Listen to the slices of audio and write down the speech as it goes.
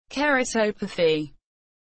keratopathy,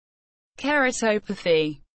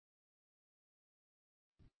 keratopathy.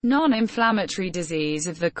 Non-inflammatory disease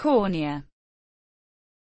of the cornea.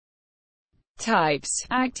 Types: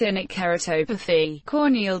 actinic keratopathy,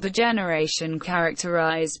 corneal degeneration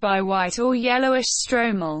characterized by white or yellowish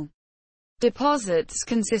stromal deposits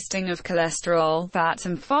consisting of cholesterol, fat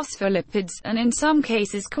and phospholipids, and in some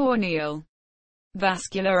cases corneal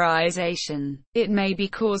vascularization. It may be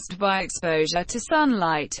caused by exposure to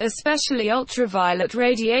sunlight, especially ultraviolet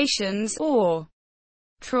radiations, or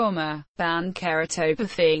trauma. Band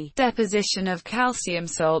keratopathy, deposition of calcium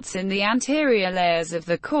salts in the anterior layers of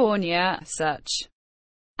the cornea, such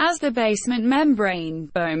as the basement membrane,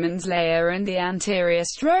 Bowman's layer and the anterior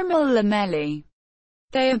stromal lamellae.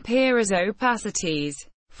 They appear as opacities,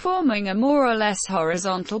 forming a more or less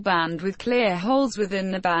horizontal band with clear holes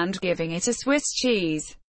within the band, giving it a Swiss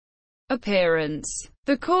cheese appearance.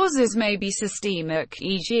 The causes may be systemic,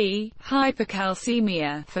 e.g.,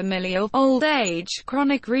 hypercalcaemia, familial, old age,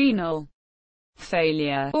 chronic renal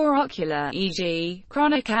failure, or ocular, e.g.,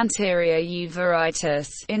 chronic anterior uveitis,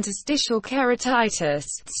 interstitial keratitis,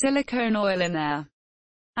 silicone oil in their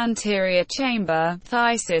anterior chamber,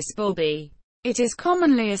 phthisis, bulbi. It is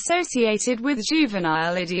commonly associated with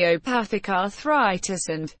juvenile idiopathic arthritis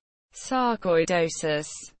and sarcoidosis.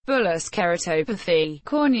 Bullous keratopathy,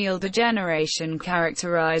 corneal degeneration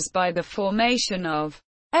characterized by the formation of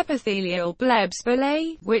epithelial blebs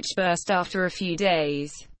bulbi, which burst after a few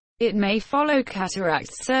days. It may follow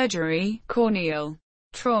cataract surgery, corneal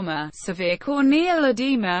trauma, severe corneal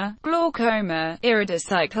edema, glaucoma,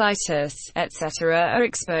 iridocyclitis, etc. or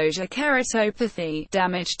exposure keratopathy,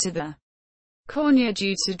 damage to the cornea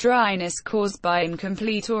due to dryness caused by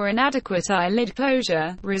incomplete or inadequate eyelid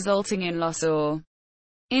closure, resulting in loss or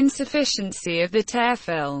insufficiency of the tear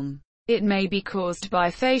film. It may be caused by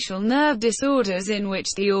facial nerve disorders in which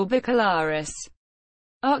the orbicularis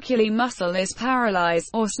oculi muscle is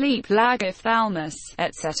paralyzed, or sleep lag ophthalmos,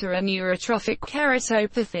 etc. Neurotrophic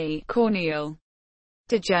keratopathy, corneal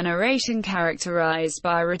degeneration characterized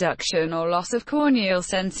by reduction or loss of corneal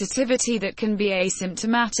sensitivity that can be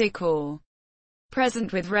asymptomatic or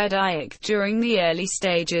present with red eye during the early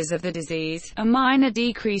stages of the disease, a minor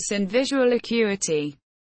decrease in visual acuity.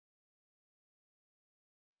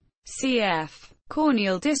 Cf.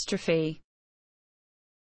 corneal dystrophy.